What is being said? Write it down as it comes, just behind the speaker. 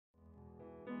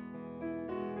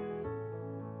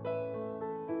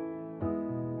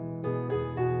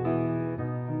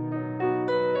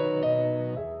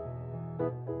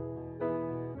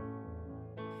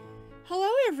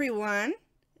everyone,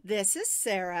 this is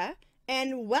Sarah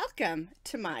and welcome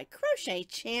to my crochet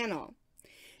channel.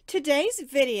 Today's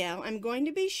video I'm going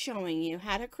to be showing you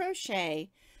how to crochet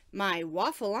my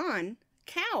Waffle On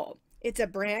cowl. It's a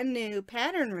brand new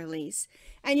pattern release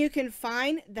and you can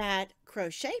find that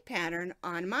crochet pattern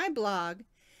on my blog,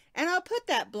 and I'll put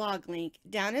that blog link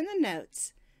down in the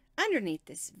notes underneath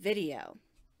this video.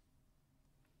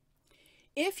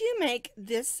 If you make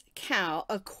this cowl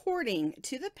according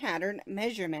to the pattern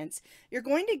measurements, you're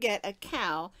going to get a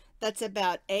cowl that's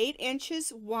about 8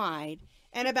 inches wide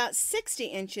and about 60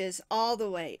 inches all the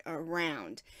way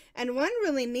around. And one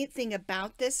really neat thing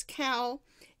about this cowl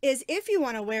is if you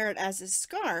want to wear it as a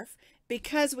scarf,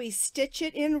 because we stitch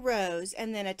it in rows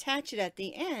and then attach it at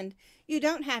the end, you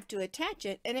don't have to attach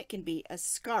it and it can be a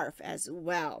scarf as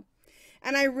well.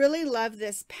 And I really love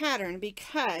this pattern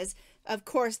because of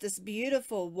course this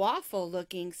beautiful waffle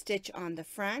looking stitch on the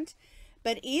front,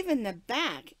 but even the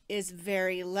back is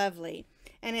very lovely,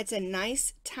 and it's a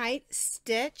nice tight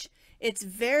stitch. It's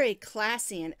very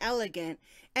classy and elegant,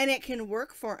 and it can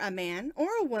work for a man or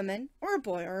a woman or a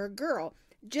boy or a girl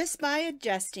just by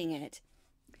adjusting it.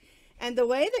 And the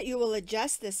way that you will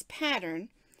adjust this pattern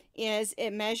is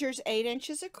it measures 8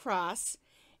 inches across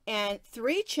and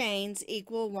 3 chains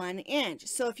equal 1 inch.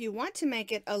 So if you want to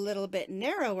make it a little bit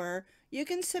narrower, you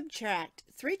can subtract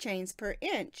 3 chains per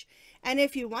inch. And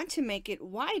if you want to make it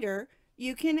wider,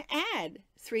 you can add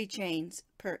 3 chains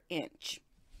per inch.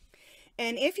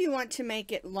 And if you want to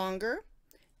make it longer,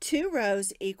 2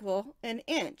 rows equal 1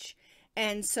 inch.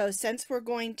 And so since we're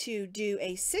going to do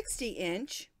a 60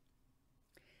 inch,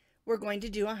 we're going to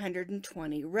do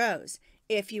 120 rows.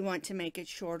 If you want to make it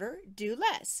shorter, do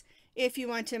less. If you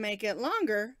want to make it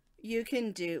longer, you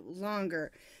can do longer.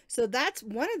 So that's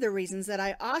one of the reasons that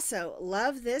I also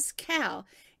love this cowl,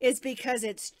 is because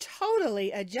it's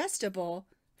totally adjustable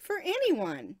for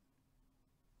anyone.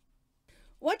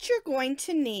 What you're going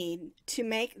to need to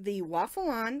make the Waffle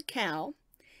On cowl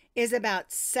is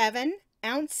about 7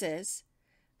 ounces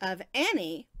of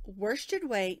any worsted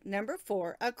weight number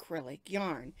 4 acrylic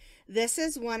yarn. This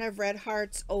is one of Red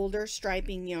Heart's older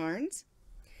striping yarns.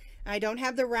 I don't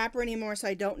have the wrapper anymore, so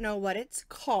I don't know what it's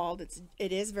called.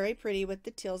 It is very pretty with the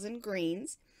teals and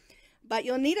greens. But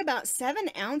you'll need about 7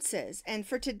 ounces. And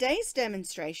for today's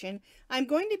demonstration, I'm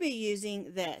going to be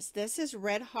using this. This is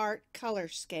Red Heart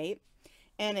Colorscape,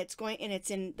 and it's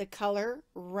in the color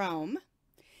Rome.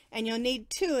 And you'll need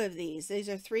 2 of these. These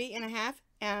are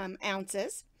 3.5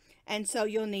 ounces. And so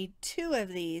you'll need 2 of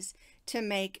these to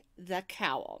make the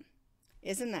cowl.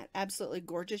 Isn't that absolutely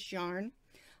gorgeous yarn?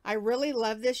 I really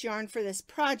love this yarn for this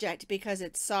project because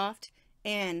it's soft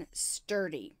and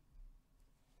sturdy.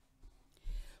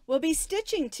 We'll be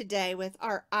stitching today with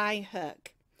our eye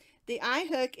hook. The eye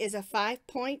hook is a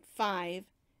 5.5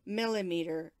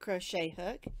 millimeter crochet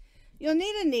hook. You'll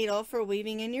need a needle for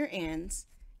weaving in your ends,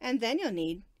 and then you'll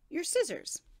need your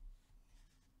scissors.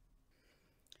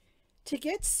 To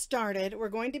get started, we're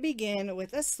going to begin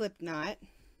with a slip knot.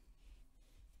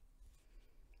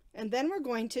 And then we're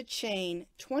going to chain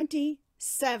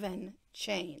 27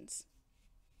 chains.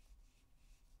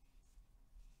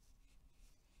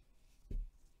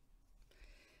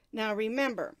 Now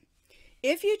remember,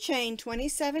 if you chain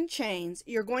 27 chains,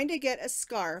 you're going to get a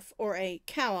scarf, or a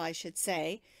cowl I should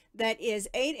say, that is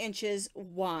 8 inches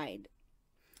wide.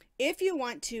 If you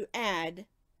want to add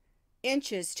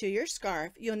inches to your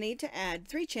scarf, you'll need to add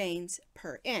 3 chains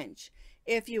per inch.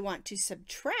 If you want to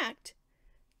subtract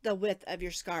the width of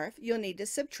your scarf, you'll need to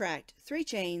subtract 3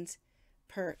 chains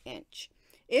per inch.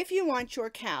 If you want your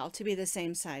cowl to be the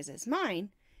same size as mine,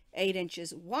 8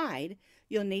 inches wide,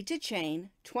 you'll need to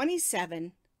chain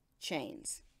 27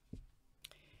 chains.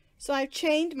 So I've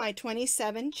chained my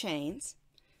 27 chains.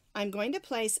 I'm going to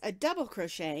place a double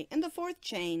crochet in the 4th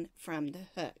chain from the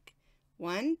hook.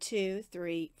 1, 2,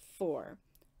 3, 4.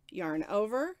 Yarn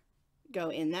over, go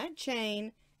in that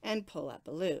chain, and pull up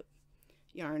a loop.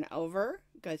 Yarn over,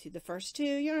 go through the first 2,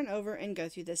 yarn over, and go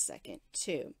through the second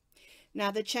 2. Now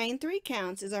the chain 3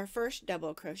 counts as our first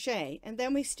double crochet, and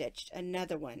then we stitched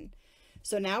another one.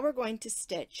 So now we're going to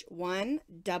stitch 1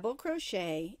 double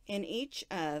crochet in each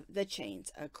of the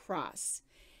chains across.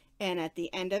 And at the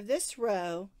end of this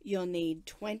row, you'll need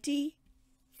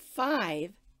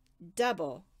 25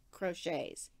 double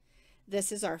crochets.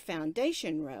 This is our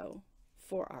foundation row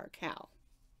for our cowl.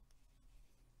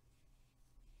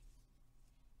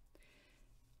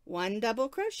 1 double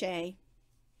crochet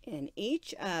in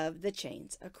each of the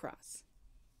chains across.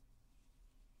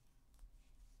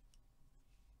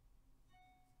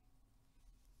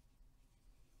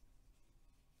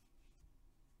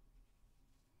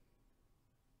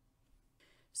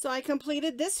 So I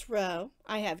completed this row.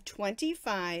 I have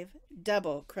 25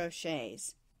 double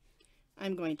crochets.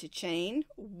 I'm going to chain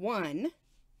 1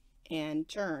 and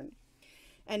turn.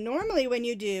 And normally when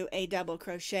you do a double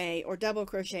crochet or double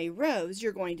crochet rows,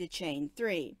 you're going to chain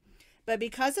 3. But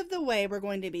because of the way we're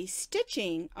going to be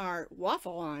stitching our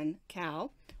waffle on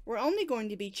cowl, we're only going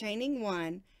to be chaining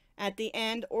 1 at the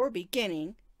end or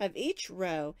beginning of each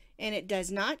row, and it does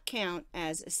not count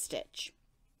as a stitch.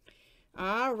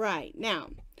 All right, now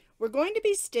we're going to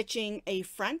be stitching a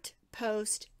front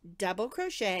post double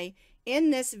crochet in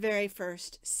this very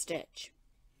first stitch.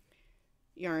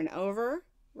 Yarn over,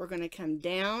 we're going to come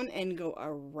down and go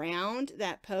around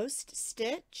that post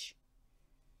stitch,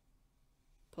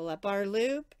 pull up our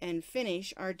loop, and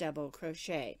finish our double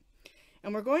crochet.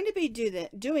 And we're going to be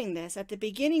doing this at the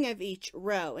beginning of each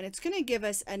row, and it's going to give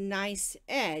us a nice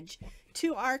edge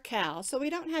to our cowl so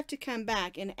we don't have to come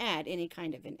back and add any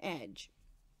kind of an edge.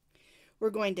 We're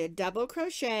going to double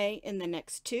crochet in the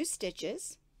next 2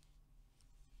 stitches.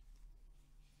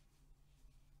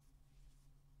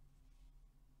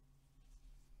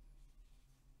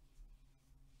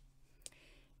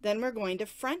 Then we're going to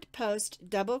front post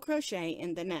double crochet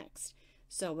in the next.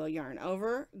 So we'll yarn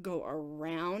over, go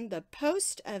around the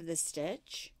post of the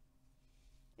stitch,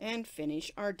 and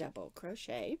finish our double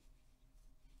crochet.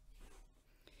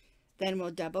 Then we'll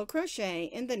double crochet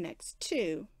in the next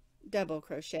 2 double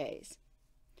crochets.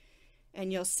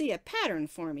 And you'll see a pattern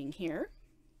forming here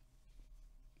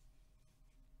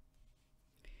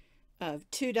of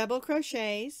 2 double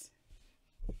crochets,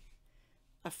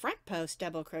 a front post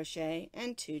double crochet,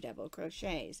 and 2 double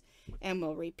crochets. And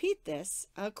we'll repeat this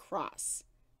across.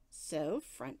 So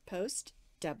front post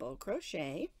double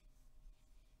crochet,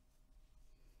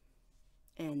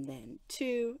 and then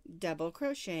 2 double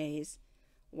crochets,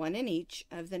 1 in each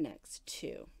of the next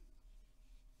 2.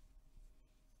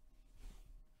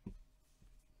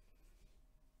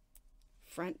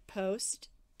 Front post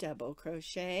double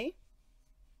crochet,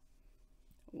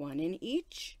 1 in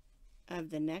each of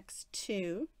the next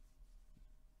 2.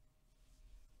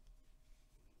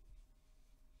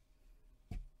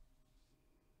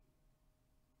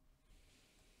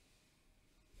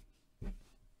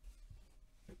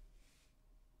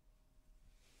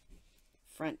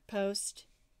 Front post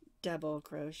double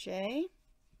crochet,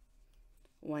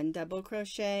 1 double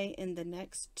crochet in the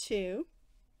next 2.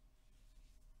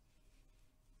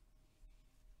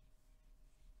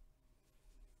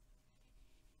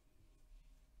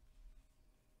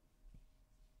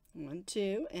 One,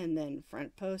 2, and then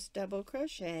front post double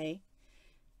crochet,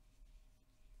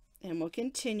 and we'll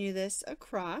continue this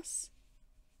across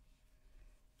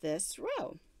this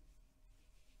row.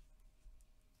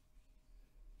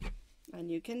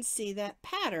 And you can see that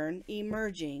pattern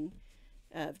emerging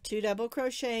of 2 double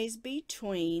crochets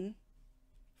between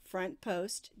front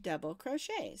post double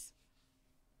crochets.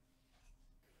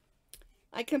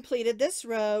 I completed this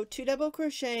row, 2 double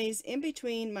crochets in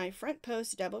between my front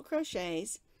post double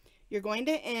crochets. You're going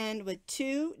to end with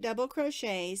 2 double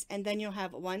crochets, and then you'll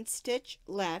have 1 stitch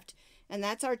left, and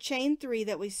that's our chain 3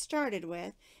 that we started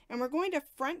with, and we're going to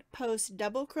front post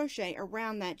double crochet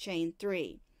around that chain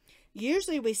 3.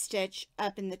 Usually we stitch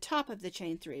up in the top of the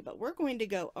chain 3, but we're going to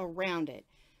go around it.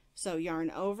 So yarn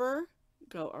over,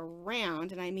 go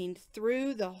around, and I mean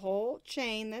through the whole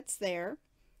chain that's there,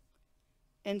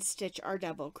 and stitch our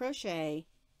double crochet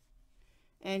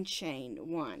and chain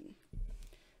 1.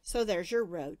 So there's your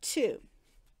row 2.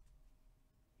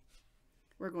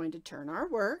 We're going to turn our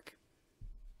work,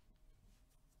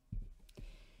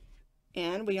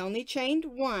 and we only chained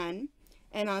 1.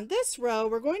 And on this row,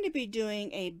 we're going to be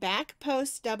doing a back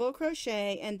post double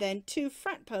crochet and then 2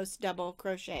 front post double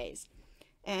crochets.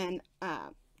 And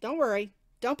don't worry,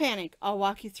 don't panic, I'll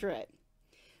walk you through it.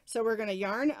 So we're going to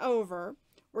yarn over.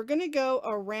 We're going to go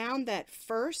around that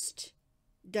first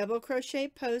double crochet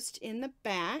post in the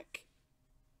back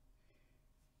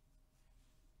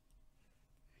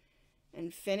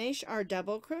and finish our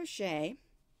double crochet.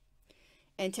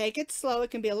 And take it slow. It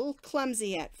can be a little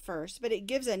clumsy at first, but it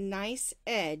gives a nice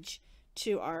edge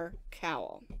to our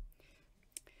cowl.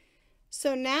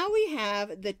 So now we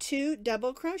have the 2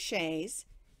 double crochets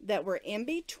that were in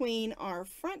between our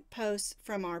front posts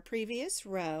from our previous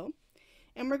row,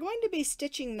 and we're going to be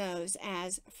stitching those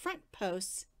as front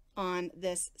posts on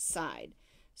this side.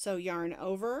 So yarn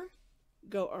over,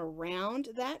 go around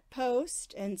that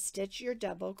post and stitch your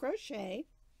double crochet.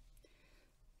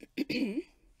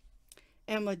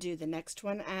 And we'll do the next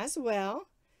one as well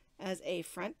as a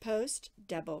front post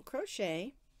double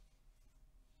crochet.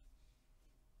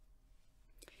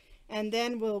 And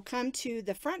then we'll come to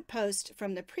the front post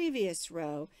from the previous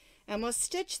row, And we'll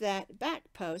stitch that back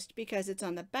post because it's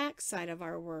on the back side of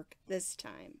our work this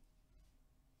time.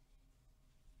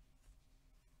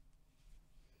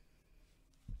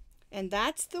 And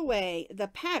that's the way the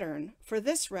pattern for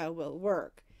this row will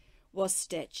work. We'll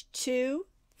stitch 2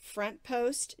 front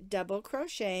post double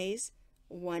crochets,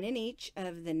 1 in each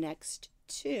of the next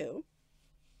 2.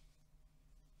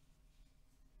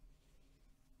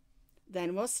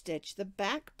 Then we'll stitch the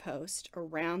back post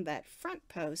around that front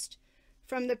post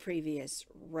from the previous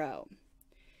row.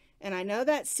 And I know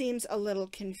that seems a little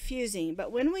confusing,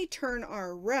 but when we turn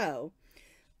our row,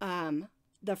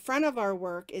 the front of our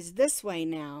work is this way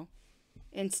now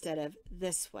instead of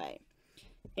this way.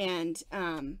 And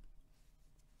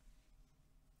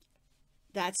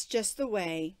that's just the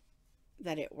way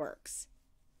that it works.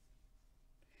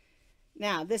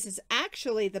 Now, this is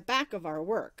actually the back of our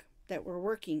work that we're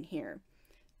working here.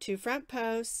 2 front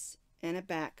posts and a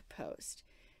back post.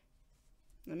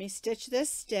 Let me stitch this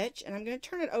stitch, and I'm going to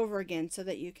turn it over again so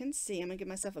that you can see. I'm going to give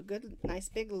myself a good, nice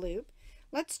big loop.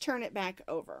 Let's turn it back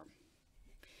over.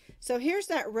 So here's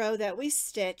that row that we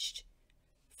stitched,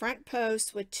 front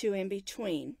posts with 2 in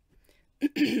between.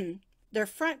 They're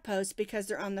front posts because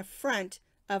they're on the front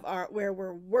of our where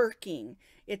we're working.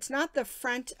 It's not the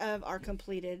front of our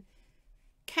completed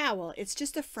cowl, it's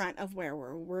just the front of where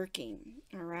we're working.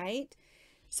 All right,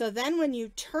 so then when you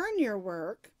turn your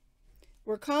work,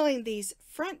 we're calling these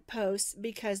front posts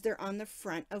because they're on the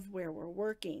front of where we're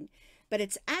working, but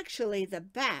it's actually the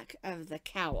back of the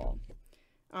cowl.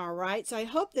 All right, so I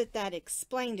hope that that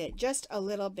explained it just a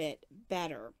little bit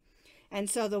better. And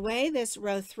so the way this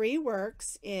row 3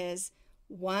 works is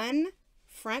 1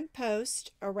 front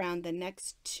post around the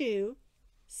next 2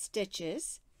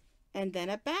 stitches, and then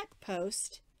a back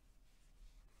post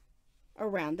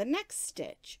around the next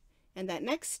stitch. And that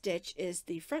next stitch is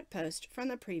the front post from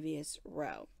the previous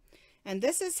row. And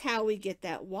this is how we get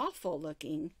that waffle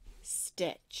looking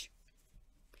stitch.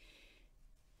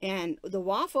 And the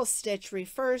waffle stitch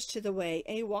refers to the way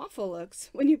a waffle looks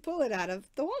when you pull it out of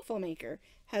the waffle maker.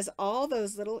 Has all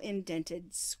those little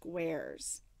indented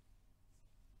squares.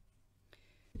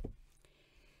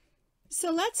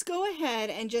 So let's go ahead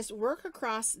and just work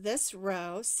across this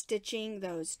row, stitching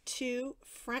those 2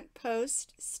 front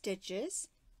post stitches.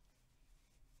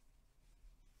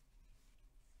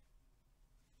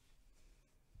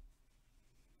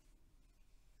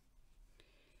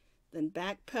 Then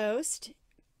back post,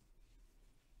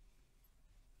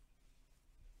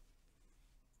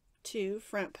 2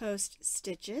 front post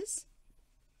stitches,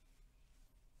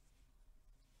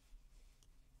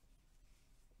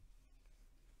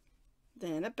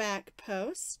 then a back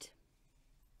post,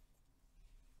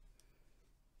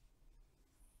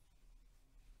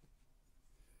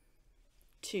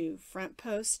 two front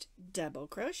post double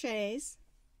crochets,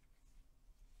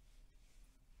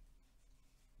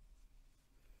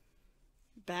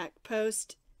 back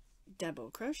post double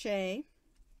crochet,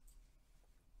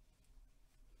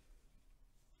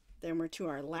 then we're to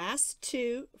our last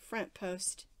 2 front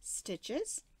post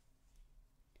stitches,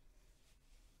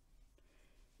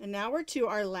 and now we're to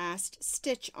our last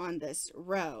stitch on this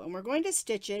row, and we're going to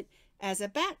stitch it as a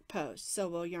back post. So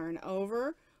we'll yarn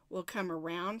over, we'll come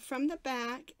around from the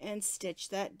back and stitch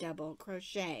that double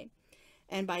crochet.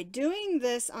 And by doing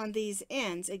this on these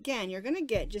ends, again, you're going to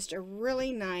get just a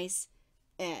really nice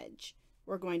edge.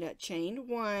 We're going to chain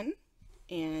 1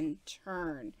 and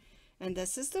turn. And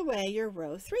this is the way your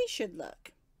row 3 should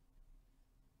look.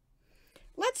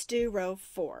 Let's do row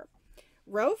 4.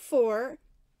 Row 4,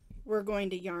 we're going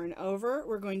to yarn over,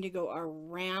 we're going to go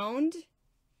around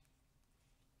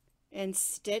and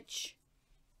stitch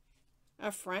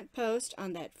a front post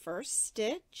on that first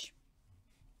stitch.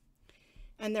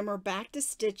 And then we're back to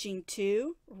stitching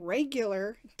 2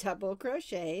 regular double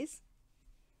crochets.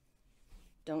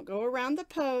 Don't go around the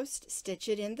post, stitch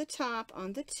it in the top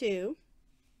on the 2.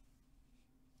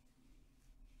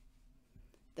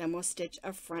 Then we'll stitch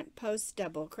a front post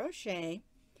double crochet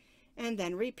and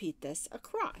then repeat this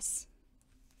across.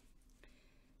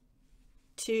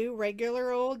 2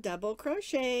 regular old double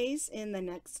crochets in the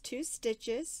next 2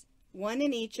 stitches, 1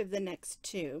 in each of the next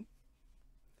 2,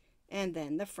 and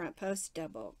then the front post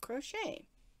double crochet.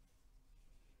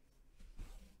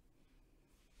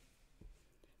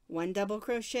 1 double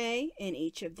crochet in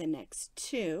each of the next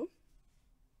 2,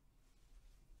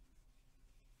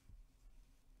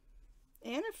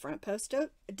 and a front post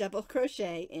double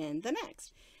crochet in the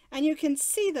next. And you can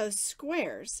see those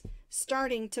squares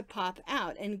starting to pop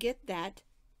out and get that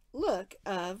look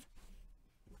of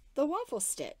the waffle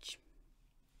stitch.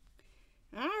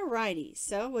 Alrighty,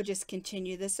 so we'll just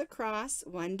continue this across,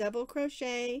 1 double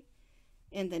crochet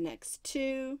in the next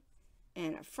 2,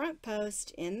 and a front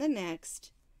post in the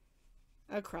next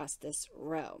across this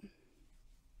row.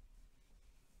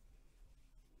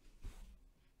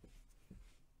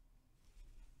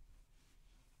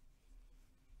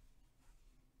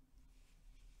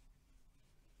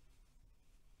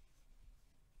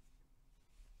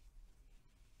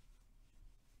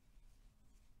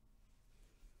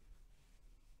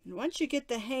 And once you get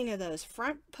the hang of those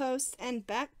front post and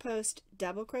back post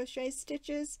double crochet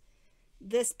stitches,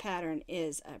 this pattern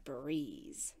is a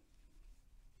breeze.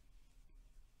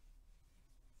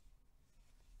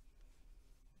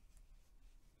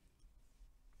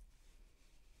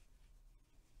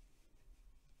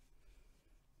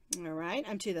 All right,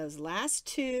 I'm to those last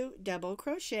 2 double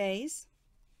crochets.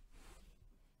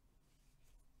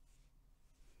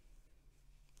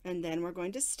 And then we're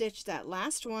going to stitch that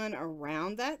last one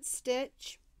around that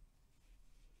stitch.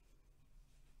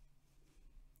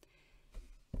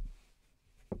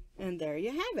 And there you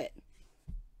have it.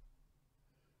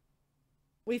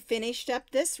 We finished up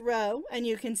this row, and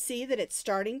you can see that it's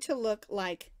starting to look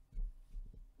like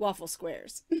waffle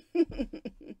squares.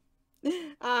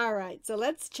 All right, so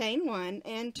let's chain 1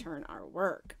 and turn our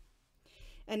work.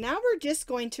 And now we're just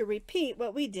going to repeat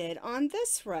what we did on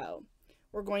this row.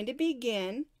 We're going to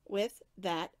begin with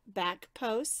that back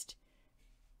post,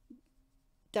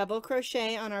 double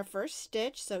crochet on our first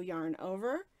stitch, so yarn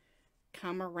over,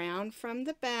 come around from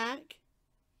the back,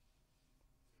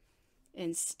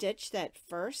 and stitch that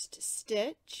first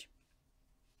stitch.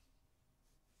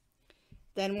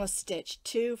 Then we'll stitch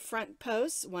 2 front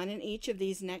posts, 1 in each of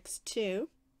these next 2.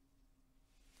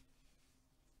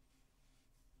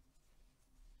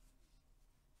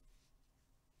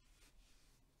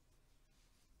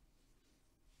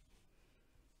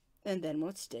 And then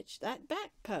we'll stitch that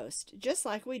back post, just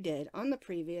like we did on the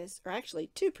previous, or actually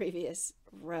 2 previous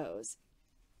rows.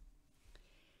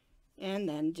 And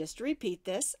then just repeat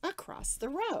this across the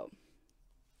row.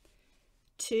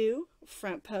 2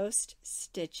 front post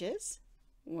stitches,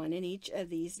 1 in each of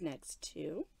these next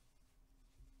 2.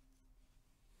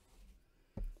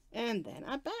 And then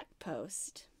a back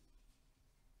post.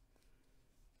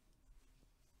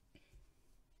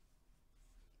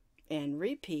 And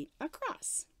repeat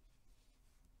across.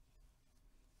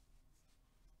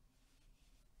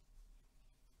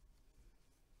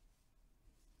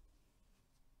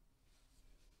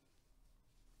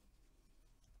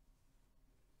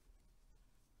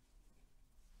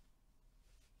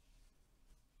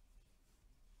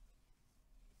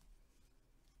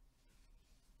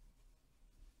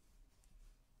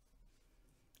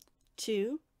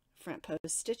 Two front post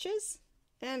stitches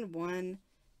and 1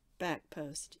 back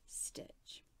post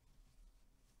stitch.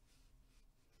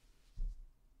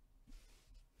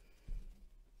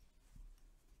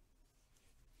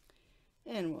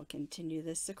 And we'll continue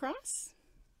this across.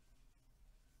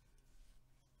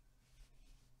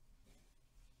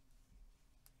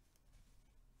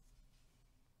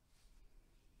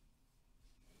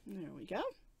 There we go.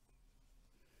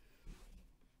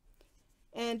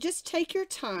 And just take your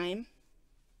time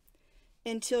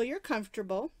until you're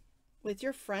comfortable with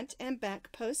your front and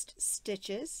back post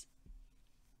stitches.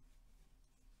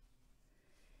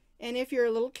 And if you're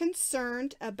a little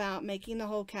concerned about making the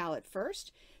whole cowl at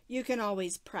first, you can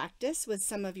always practice with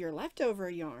some of your leftover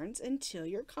yarns until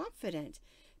you're confident.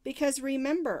 Because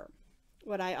remember,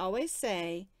 what I always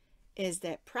say is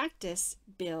that practice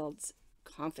builds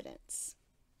confidence.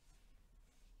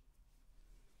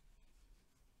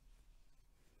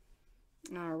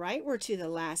 All right, we're to the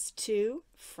last 2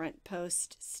 front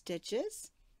post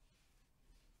stitches.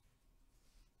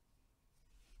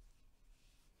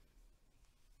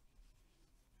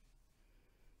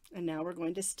 And now we're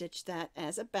going to stitch that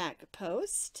as a back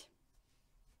post.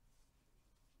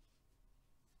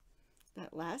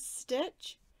 That last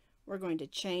stitch, we're going to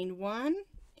chain 1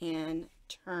 and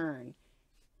turn.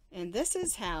 And this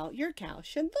is how your cowl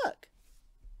should look.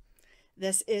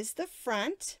 This is the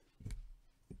front.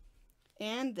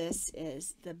 And this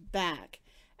is the back.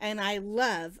 And I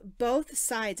love both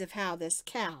sides of how this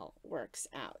cowl works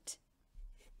out.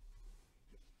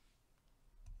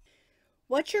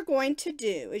 What you're going to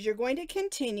do is you're going to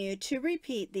continue to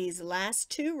repeat these last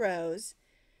 2 rows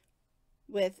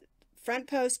with front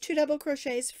post, 2 double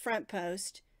crochets, front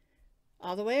post,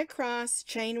 all the way across,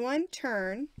 chain 1,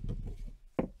 turn,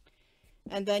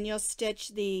 and then you'll stitch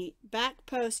the back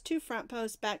post, 2 front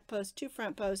posts, back post, 2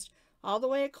 front posts, all the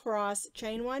way across,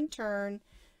 chain 1, turn,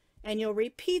 and you'll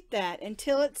repeat that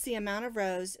until it's the amount of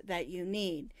rows that you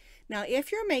need. Now,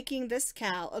 if you're making this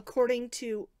cowl according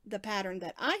to the pattern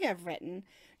that I have written,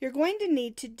 you're going to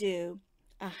need to do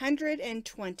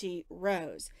 120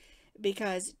 rows.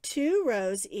 because 2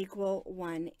 rows equal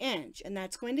 1 inch, and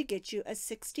that's going to get you a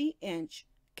 60-inch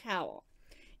cowl.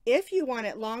 If you want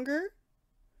it longer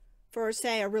for,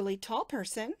 say, a really tall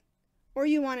person, or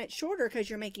you want it shorter because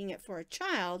you're making it for a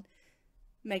child,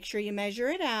 make sure you measure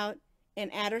it out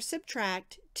and add or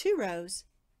subtract 2 rows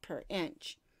per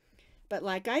inch. But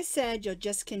like I said, you'll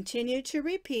just continue to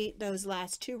repeat those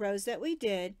last 2 rows that we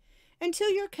did until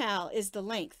your cowl is the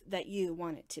length that you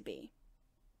want it to be.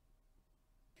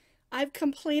 I've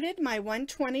completed my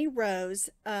 120 rows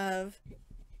of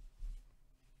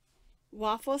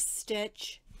waffle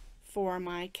stitch for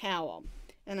my cowl,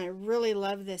 and I really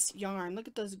love this yarn. Look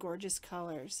at those gorgeous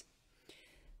colors.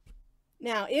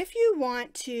 Now, if you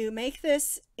want to make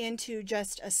this into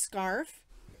just a scarf,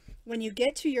 when you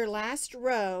get to your last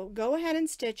row, go ahead and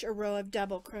stitch a row of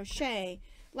double crochet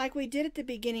like we did at the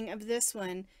beginning of this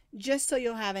one, just so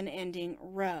you'll have an ending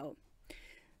row.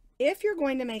 If you're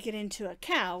going to make it into a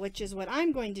cowl, which is what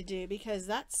I'm going to do because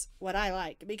that's what I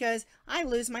like, because I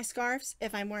lose my scarves.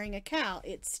 If I'm wearing a cowl,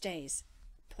 it stays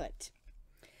put.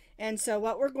 And so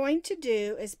what we're going to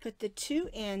do is put the 2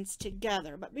 ends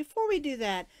together. But before we do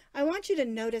that, I want you to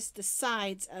notice the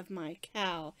sides of my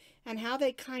cowl and how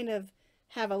they kind of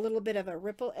have a little bit of a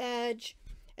ripple edge.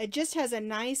 It just has a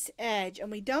nice edge,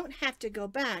 and we don't have to go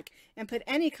back and put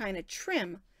any kind of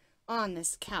trim on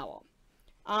this cowl.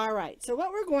 All right, so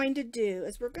what we're going to do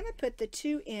is we're going to put the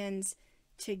 2 ends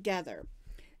together.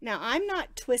 Now, I'm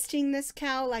not twisting this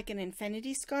cowl like an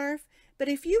infinity scarf, but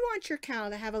if you want your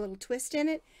cowl to have a little twist in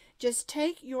it, just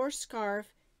take your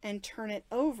scarf and turn it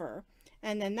over,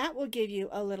 and then that will give you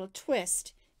a little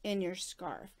twist in your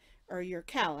scarf, or your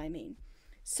cowl, I mean.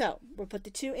 So we'll put the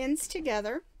 2 ends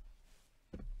together.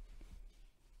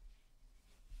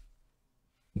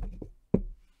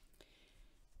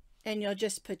 And you'll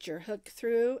just put your hook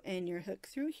through and your hook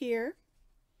through here.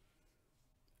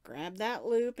 Grab that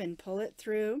loop and pull it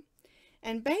through.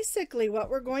 And basically what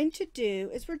we're going to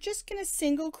do is we're just going to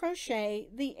single crochet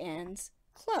the ends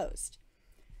closed.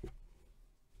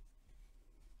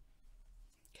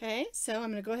 Okay, so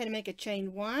I'm going to go ahead and make a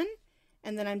chain 1,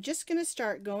 and then I'm just going to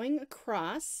start going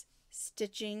across,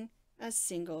 stitching a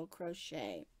single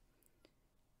crochet.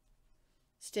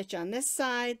 Stitch on this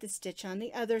side, the stitch on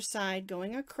the other side,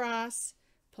 going across,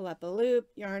 pull up a loop,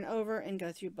 yarn over, and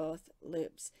go through both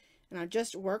loops. And I'll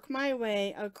just work my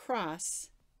way across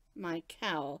my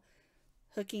cowl,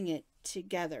 hooking it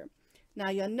together. Now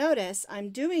you'll notice I'm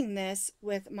doing this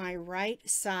with my right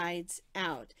sides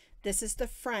out. This is the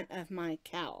front of my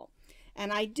cowl.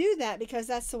 And I do that because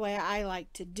that's the way I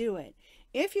like to do it.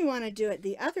 If you want to do it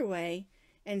the other way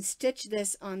and stitch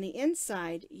this on the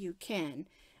inside, you can.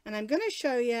 And I'm going to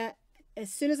show you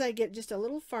as soon as I get just a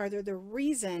little farther the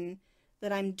reason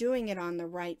that I'm doing it on the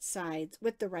right sides,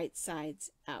 with the right sides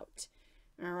out.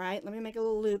 All right, let me make a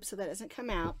little loop so that it doesn't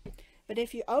come out. But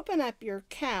if you open up your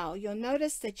cowl, you'll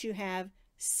notice that you have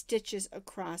stitches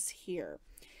across here.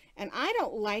 And I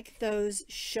don't like those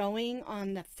showing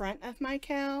on the front of my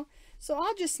cowl, so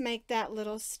I'll just make that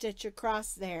little stitch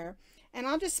across there, and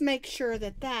I'll just make sure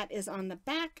that that is on the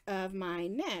back of my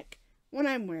neck when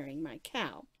I'm wearing my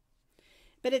cowl.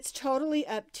 But it's totally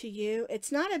up to you.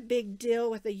 It's not a big deal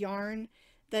with a yarn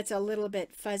that's a little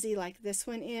bit fuzzy like this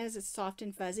one is. It's soft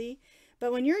and fuzzy.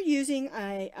 But when you're using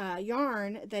a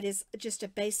yarn that is just a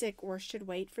basic worsted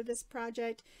weight for this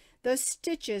project, those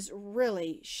stitches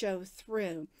really show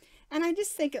through. And I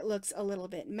just think it looks a little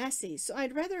bit messy. So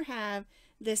I'd rather have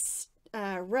this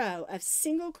row of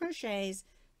single crochets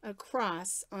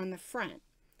across on the front.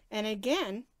 And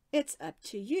again, it's up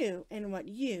to you and what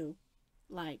you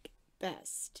like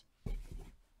best.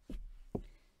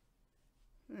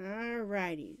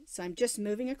 Alrighty, so I'm just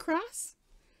moving across,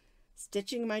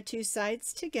 stitching my 2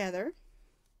 sides together.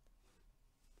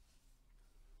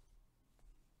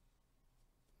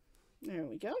 There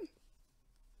we go.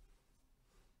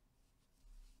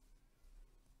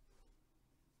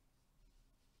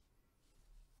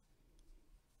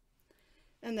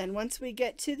 And then once we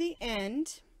get to the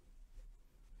end,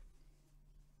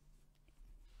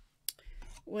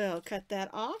 we'll cut that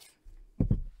off,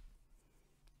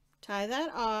 tie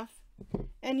that off,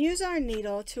 and use our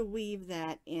needle to weave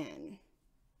that in.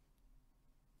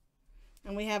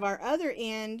 And we have our other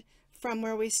end from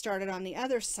where we started on the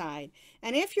other side.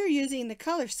 And if you're using the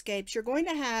Colorscapes, you're going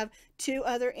to have 2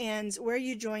 other ends where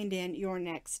you joined in your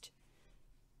next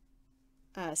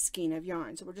skein of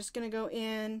yarn. So we're just going to go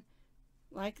in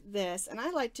like this, and I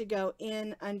like to go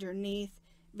in underneath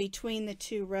between the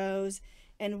 2 rows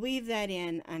and weave that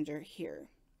in under here.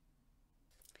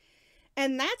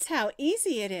 And that's how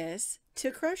easy it is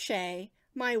to crochet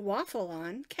my waffle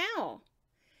on cowl.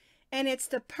 and it's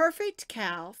the perfect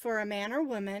cowl for a man or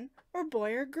woman or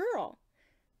boy or girl.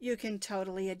 You can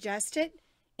totally adjust it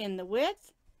in the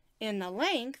width, in the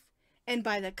length, and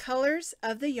by the colors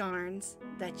of the yarns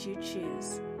that you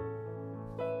choose.